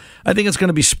so. I think it's going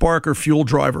to be spark or fuel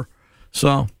driver.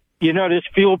 So, you know, this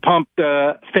fuel pump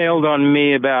failed on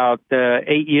me about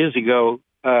 8 years ago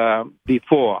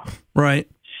before. Right.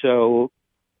 So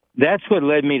that's what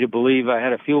led me to believe I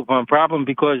had a fuel pump problem,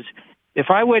 because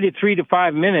if I waited 3 to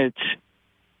 5 minutes,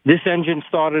 this engine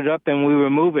started up and we were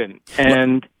moving.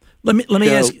 And let me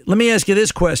ask you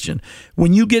this question: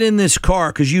 when you get in this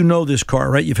car, because you know this car,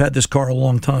 right? You've had this car a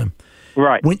long time,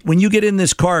 right? When you get in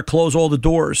this car, close all the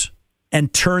doors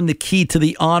and turn the key to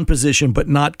the on position, but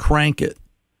not crank it.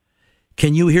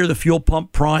 Can you hear the fuel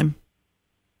pump prime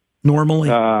normally?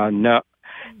 No.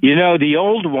 You know, the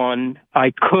old one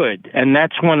I could, and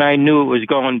that's when I knew it was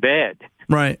going bad.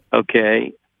 Right.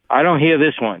 Okay. I don't hear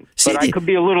this one. But I could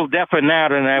be a little deafer now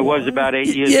than I was about 8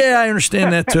 years ago. Yeah, I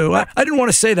understand that too. I didn't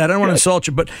want to say that. I don't want to insult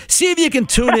you, but see if you can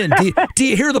tune in. Do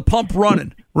you hear the pump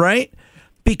running, right?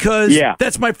 Because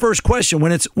that's my first question.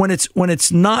 When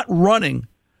it's not running,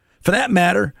 for that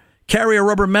matter, carry a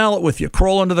rubber mallet with you.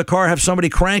 Crawl under the car, have somebody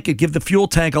crank it, give the fuel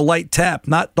tank a light tap.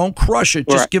 Don't crush it,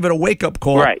 just give it a wake-up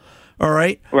call. Right. All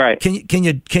right. Right. Can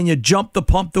you jump the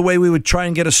pump the way we would try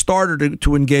and get a starter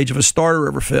to engage if a starter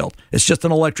ever failed? It's just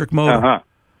an electric motor.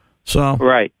 So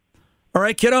right. All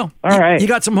right, kiddo. All right. You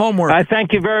got some homework. I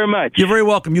thank you very much. You're very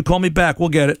welcome. You call me back. We'll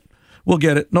get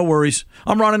it. No worries.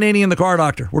 I'm Ron Ananian, the Car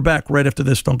Doctor. We're back right after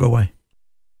this. Don't go away.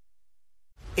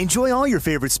 Enjoy all your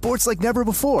favorite sports like never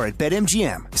before at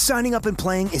BetMGM. Signing up and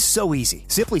playing is so easy.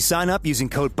 Simply sign up using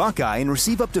code Buckeye and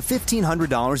receive up to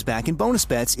 $1,500 back in bonus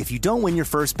bets if you don't win your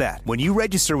first bet. When you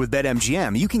register with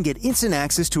BetMGM, you can get instant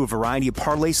access to a variety of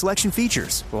parlay selection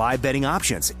features, live betting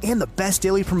options, and the best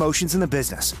daily promotions in the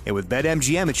business. And with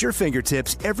BetMGM at your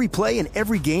fingertips, every play and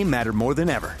every game matter more than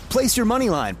ever. Place your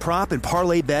moneyline, prop, and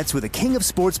parlay bets with the king of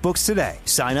sportsbooks today.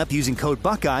 Sign up using code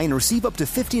Buckeye and receive up to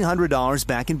 $1,500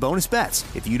 back in bonus bets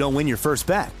if you don't win your first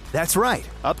bet. That's right,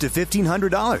 up to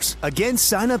 $1,500. Again,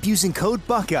 sign up using code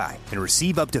Buckeye and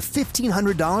receive up to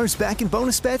 $1,500 back in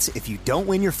bonus bets if you don't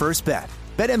win your first bet.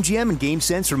 BetMGM and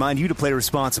GameSense remind you to play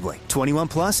responsibly. 21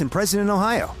 plus and present in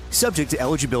Ohio. Subject to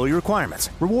eligibility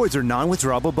requirements. Rewards are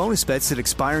non-withdrawable bonus bets that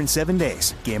expire in 7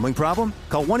 days. Gambling problem?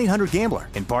 Call 1-800-GAMBLER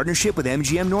in partnership with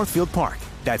MGM Northfield Park.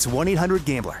 That's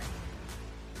 1-800-GAMBLER.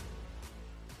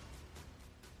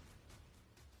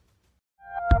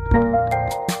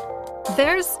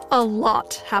 There's a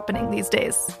lot happening these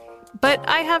days, but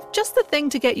I have just the thing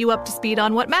to get you up to speed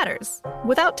on what matters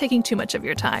without taking too much of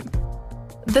your time.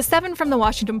 The 7 from the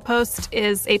Washington Post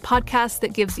is a podcast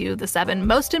that gives you the 7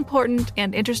 most important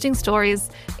and interesting stories,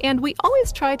 and we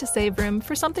always try to save room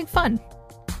for something fun.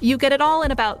 You get it all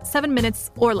in about 7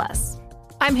 minutes or less.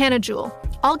 I'm Hannah Jewell.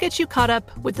 I'll get you caught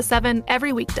up with the 7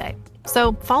 every weekday.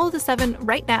 So follow the 7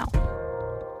 right now.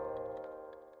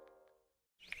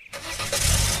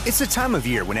 It's the time of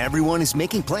year when everyone is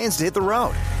making plans to hit the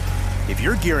road. If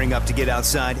you're gearing up to get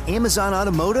outside, Amazon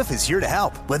Automotive is here to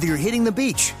help. Whether you're hitting the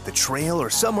beach, the trail,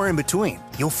 or somewhere in between,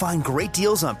 you'll find great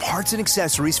deals on parts and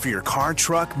accessories for your car,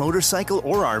 truck, motorcycle,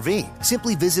 or RV.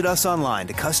 Simply visit us online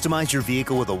to customize your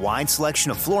vehicle with a wide selection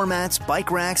of floor mats,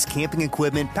 bike racks, camping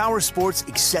equipment, power sports,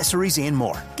 accessories, and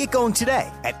more. Get going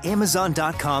today at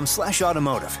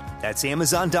Amazon.com/automotive. That's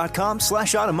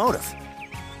Amazon.com/automotive.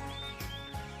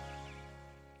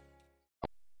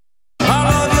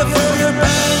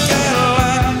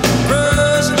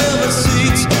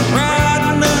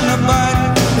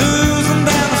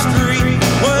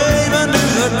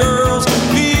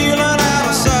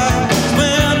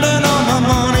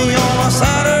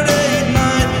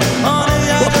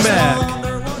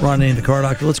 Ron Ananian, the car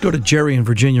doctor. Let's go to Jerry in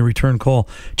Virginia. Return call.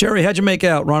 Jerry, how'd you make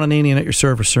out? Ron Ananian at your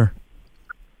service, sir.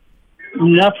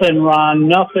 Nothing, Ron.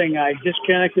 Nothing. I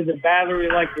disconnected the battery,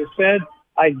 like you said.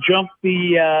 I jumped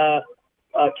the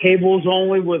cables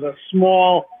only with a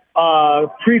small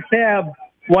prefab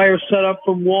wire set up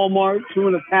from Walmart, 2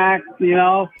 in a pack. You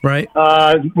know. Right.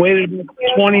 Waited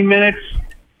 20 minutes.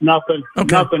 Nothing.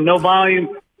 Okay. Nothing. No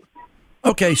volume.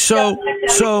 Okay.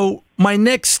 So my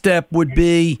next step would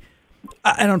be.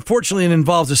 And unfortunately, it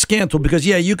involves a scan tool because,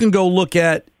 you can go look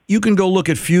at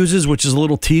fuses, which is a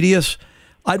little tedious.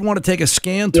 I'd want to take a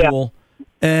scan tool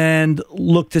and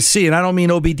look to see. And I don't mean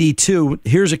OBD2.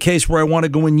 Here's a case where I want to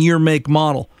go in year, make,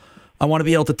 model. I want to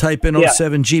be able to type in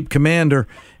 07 Jeep Commander,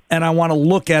 and I want to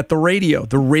look at the radio.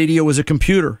 The radio is a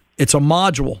computer. It's a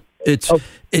module.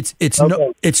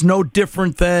 It's no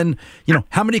different than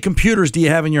how many computers do you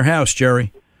have in your house,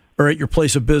 Jerry, or at your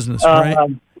place of business, right?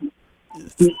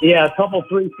 Yeah, a couple,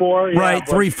 3, 4. Right,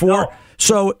 3, 4. No.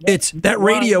 So that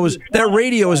radio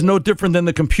is no different than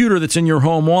the computer that's in your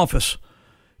home office,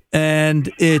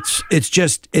 and it's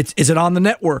is it on the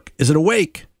network? Is it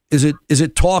awake? Is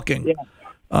it talking?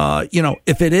 Yeah.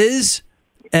 If it is,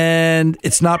 and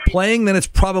it's not playing, then it's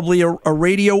probably a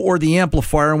radio or the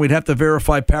amplifier, and we'd have to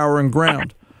verify power and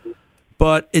ground.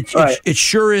 But it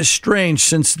sure is strange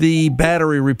since the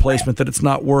battery replacement that it's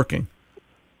not working.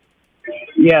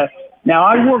 Yes. Now,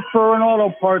 I work for an auto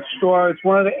parts store. It's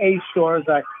one of the A stores.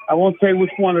 I won't say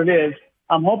which one it is.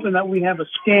 I'm hoping that we have a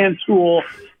scan tool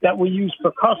that we use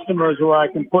for customers where I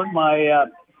can put my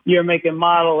year, make, and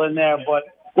model in there. But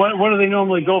what do they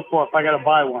normally go for if I got to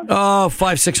buy one? Oh,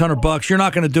 $500-$600. You're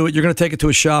not going to do it. You're going to take it to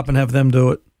a shop and have them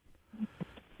do it.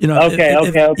 Okay.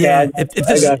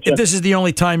 If this is the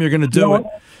only time you're going to do it,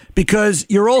 because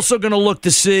you're also going to look to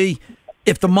see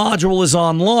if the module is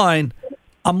online.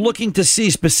 I'm looking to see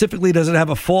specifically, does it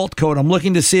have a fault code? I'm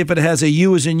looking to see if it has a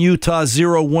U as in Utah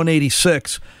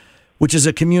 0186, which is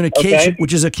a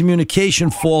communication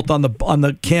fault on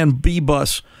the CAN B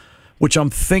bus, which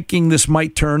I'm thinking this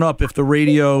might turn up if the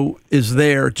radio is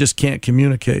there, it just can't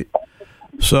communicate.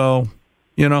 So,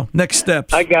 next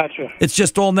steps. I got you. It's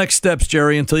just all next steps,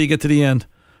 Jerry, until you get to the end.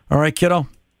 All right, kiddo?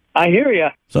 I hear you.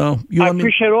 So I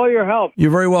appreciate all your help. You're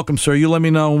very welcome, sir. You let me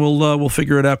know, and we'll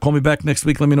figure it out. Call me back next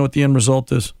week. Let me know what the end result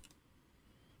is.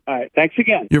 All right. Thanks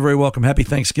again. You're very welcome. Happy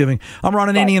Thanksgiving. I'm Ron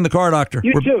Ananian, the car doctor.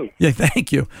 You too. Yeah,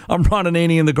 thank you. I'm Ron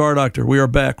Ananian, the car doctor. We are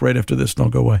back right after this. Don't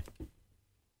go away.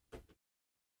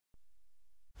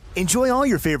 Enjoy all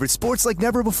your favorite sports like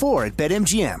never before at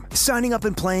BetMGM. Signing up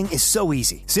and playing is so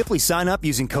easy. Simply sign up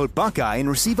using code Buckeye and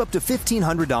receive up to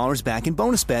 $1,500 back in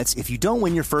bonus bets if you don't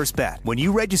win your first bet. When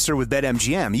you register with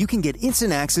BetMGM, you can get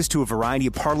instant access to a variety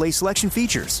of parlay selection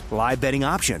features, live betting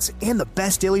options, and the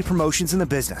best daily promotions in the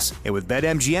business. And with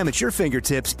BetMGM at your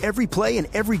fingertips, every play and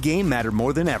every game matter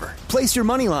more than ever. Place your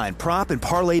moneyline, prop, and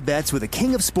parlay bets with the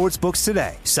king of sportsbooks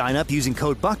today. Sign up using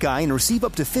code Buckeye and receive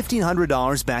up to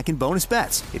 $1,500 back in bonus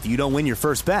bets if you don't win your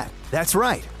first bet. That's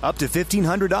right, up to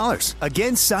 $1,500.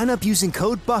 Again, sign up using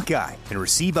code Buckeye and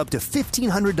receive up to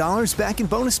 $1,500 back in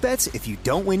bonus bets if you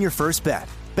don't win your first bet.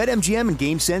 BetMGM and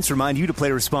GameSense remind you to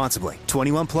play responsibly.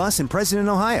 21 plus and present in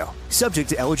Ohio. Subject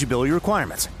to eligibility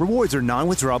requirements. Rewards are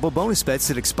non-withdrawable bonus bets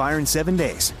that expire in 7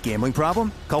 days. Gambling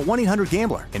problem? Call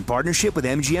 1-800-GAMBLER in partnership with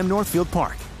MGM Northfield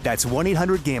Park. That's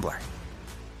 1-800-GAMBLER.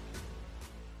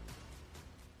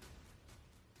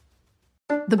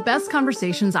 The best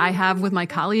conversations I have with my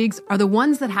colleagues are the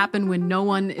ones that happen when no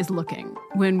one is looking,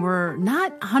 when we're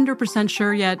not 100%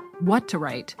 sure yet what to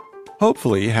write.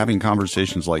 Hopefully, having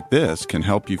conversations like this can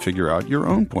help you figure out your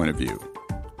own point of view.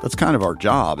 That's kind of our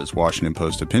job as Washington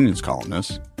Post opinions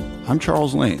columnists. I'm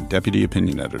Charles Lane, Deputy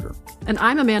Opinion Editor. And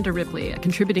I'm Amanda Ripley, a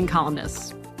contributing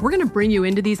columnist. We're going to bring you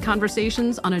into these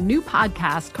conversations on a new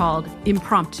podcast called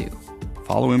Impromptu.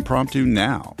 Follow Impromptu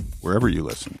now, wherever you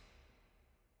listen.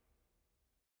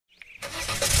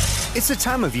 It's the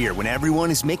time of year when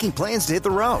everyone is making plans to hit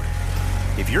the road.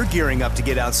 If you're gearing up to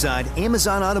get outside,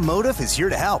 Amazon Automotive is here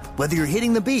to help. Whether you're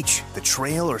hitting the beach, the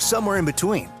trail, or somewhere in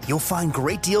between, you'll find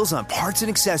great deals on parts and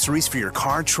accessories for your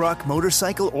car, truck,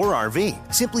 motorcycle, or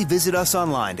RV. Simply visit us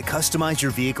online to customize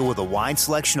your vehicle with a wide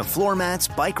selection of floor mats,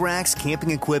 bike racks,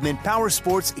 camping equipment, power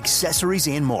sports, accessories,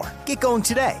 and more. Get going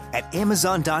today at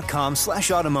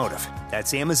Amazon.com/automotive.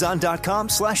 That's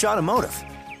Amazon.com/automotive.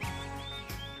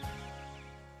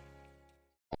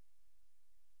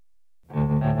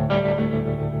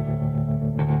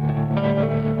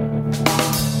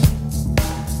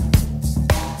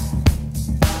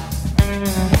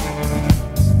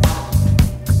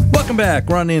 Welcome back.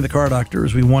 Ron Ananian, the Car Doctor,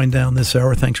 as we wind down this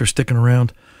hour. Thanks for sticking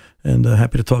around, and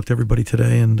happy to talk to everybody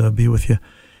today and be with you.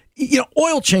 You know,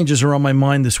 oil changes are on my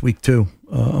mind this week, too,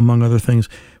 among other things.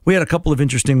 We had a couple of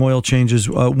interesting oil changes.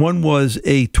 One was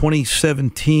a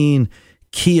 2017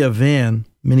 Kia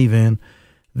minivan,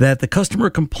 that the customer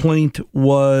complaint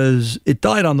was it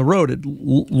died on the road.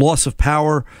 Loss of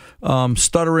power,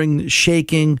 stuttering,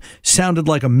 shaking, sounded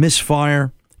like a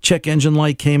misfire. Check engine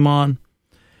light came on.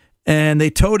 And they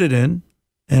towed it in,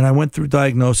 and I went through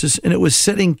diagnosis, and it was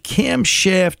setting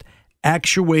camshaft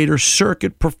actuator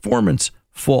circuit performance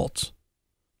faults.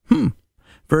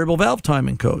 Variable valve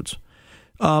timing codes.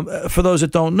 For those that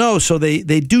don't know, so they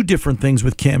do different things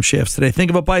with camshafts today.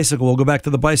 Think of a bicycle. We'll go back to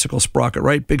the bicycle sprocket,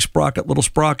 right? Big sprocket, little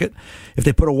sprocket. If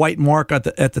they put a white mark at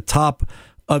the top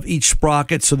of each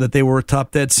sprocket so that they were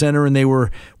top dead center and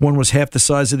one was half the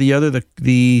size of the other,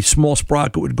 the small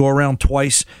sprocket would go around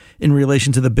twice in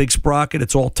relation to the big sprocket.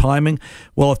 It's all timing.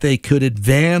 Well, if they could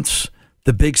advance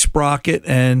the big sprocket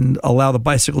and allow the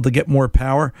bicycle to get more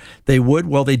power, they would.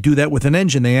 Well, they do that with an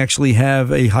engine. They actually have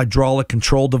a hydraulic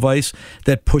control device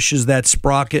that pushes that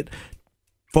sprocket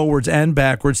forwards and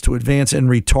backwards to advance and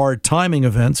retard timing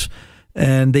events.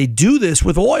 And they do this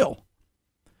with oil.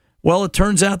 Well, it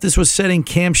turns out this was setting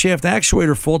camshaft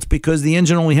actuator faults because the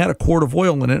engine only had a quart of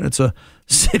oil in it. It's a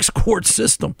 6-quart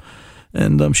system.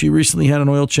 And she recently had an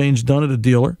oil change done at a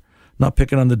dealer. Not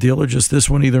picking on the dealer, just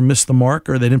this one either missed the mark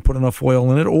or they didn't put enough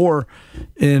oil in it, or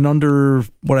in under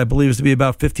what I believe is to be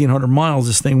about 1,500 miles,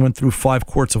 this thing went through 5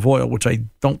 quarts of oil, which I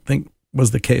don't think was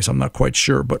the case. I'm not quite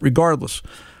sure. But regardless,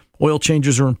 oil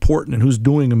changes are important, and who's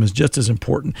doing them is just as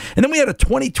important. And then we had a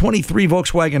 2023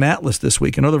 Volkswagen Atlas this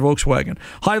week, another Volkswagen.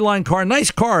 Highline car,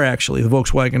 nice car actually, the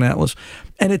Volkswagen Atlas.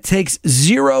 And it takes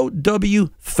 0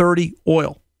 W30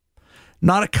 oil.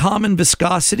 Not a common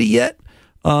viscosity yet.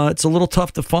 It's a little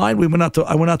tough to find. I went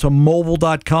out to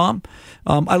mobile.com.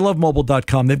 I love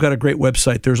mobile.com. They've got a great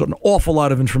website. There's an awful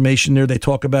lot of information there. They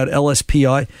talk about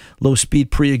LSPI, low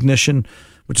speed pre-ignition,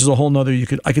 which is a whole nother.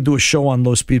 I could do a show on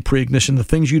low speed pre-ignition, the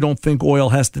things you don't think oil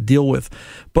has to deal with.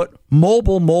 But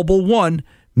Mobil 1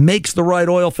 makes the right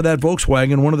oil for that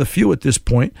Volkswagen, one of the few at this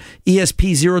point.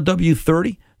 ESP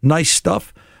 0W30, nice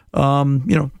stuff.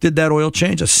 Did that oil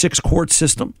change, a 6-quart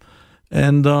system.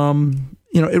 And,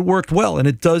 it worked well, and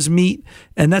it does meet.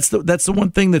 And that's the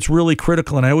one thing that's really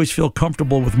critical. And I always feel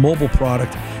comfortable with Mobil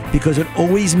product because it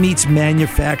always meets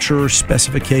manufacturer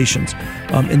specifications.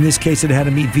 In this case, it had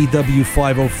to meet VW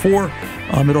 504.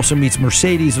 It also meets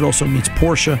Mercedes. It also meets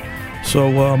Porsche.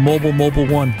 So Mobile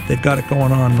One, they've got it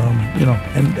going on,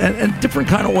 and different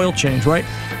kind of oil change, right?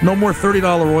 No more $30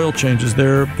 oil changes.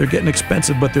 They're getting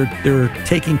expensive, but they're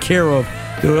taking care of.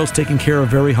 The oil's taking care of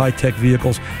very high-tech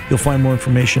vehicles. You'll find more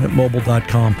information at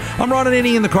mobile.com. I'm Ron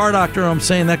Ananian, the Car Doctor. I'm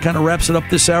saying that kind of wraps it up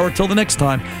this hour. Till the next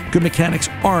time, good mechanics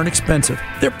aren't expensive.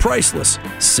 They're priceless.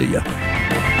 See ya.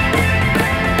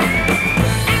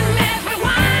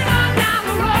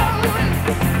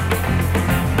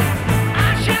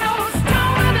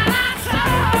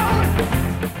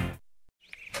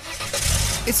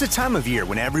 It's the time of year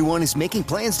when everyone is making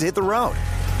plans to hit the road.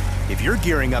 If you're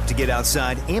gearing up to get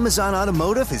outside, Amazon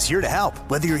Automotive is here to help.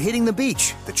 Whether you're hitting the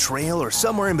beach, the trail, or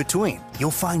somewhere in between, you'll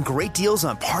find great deals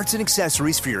on parts and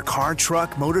accessories for your car,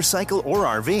 truck, motorcycle, or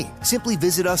RV. Simply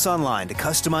visit us online to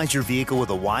customize your vehicle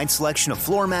with a wide selection of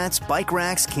floor mats, bike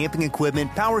racks, camping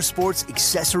equipment, power sports,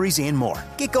 accessories, and more.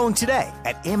 Get going today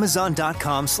at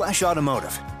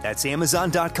Amazon.com/automotive. That's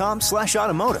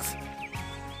Amazon.com/automotive.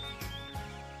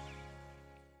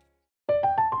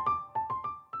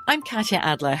 I'm Katya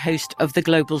Adler, host of The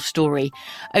Global Story.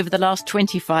 Over the last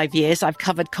 25 years, I've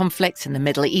covered conflicts in the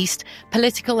Middle East,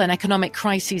 political and economic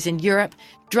crises in Europe,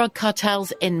 drug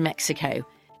cartels in Mexico.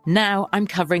 Now I'm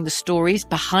covering the stories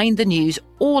behind the news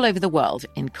all over the world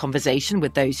in conversation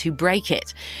with those who break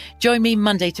it. Join me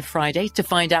Monday to Friday to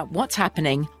find out what's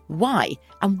happening, why,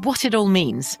 and what it all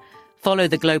means. Follow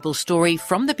The Global Story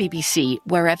from the BBC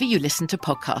wherever you listen to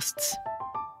podcasts.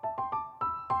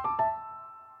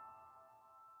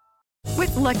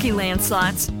 With Lucky Land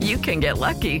Slots, you can get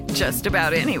lucky just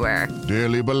about anywhere.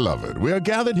 Dearly beloved, we are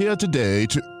gathered here today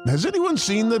to... Has anyone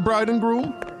seen the bride and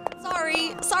groom?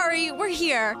 Sorry, we're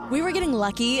here. We were getting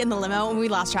lucky in the limo and we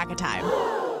lost track of time.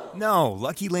 No,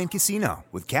 Lucky Land Casino,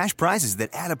 with cash prizes that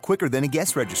add up quicker than a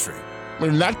guest registry.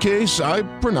 In that case, I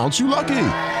pronounce you lucky.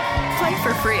 Play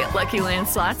for free at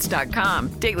LuckyLandSlots.com.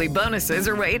 Daily bonuses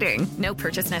are waiting. No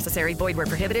purchase necessary. Void where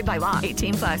prohibited by law.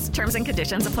 18+. Terms and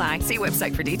conditions apply. See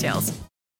website for details.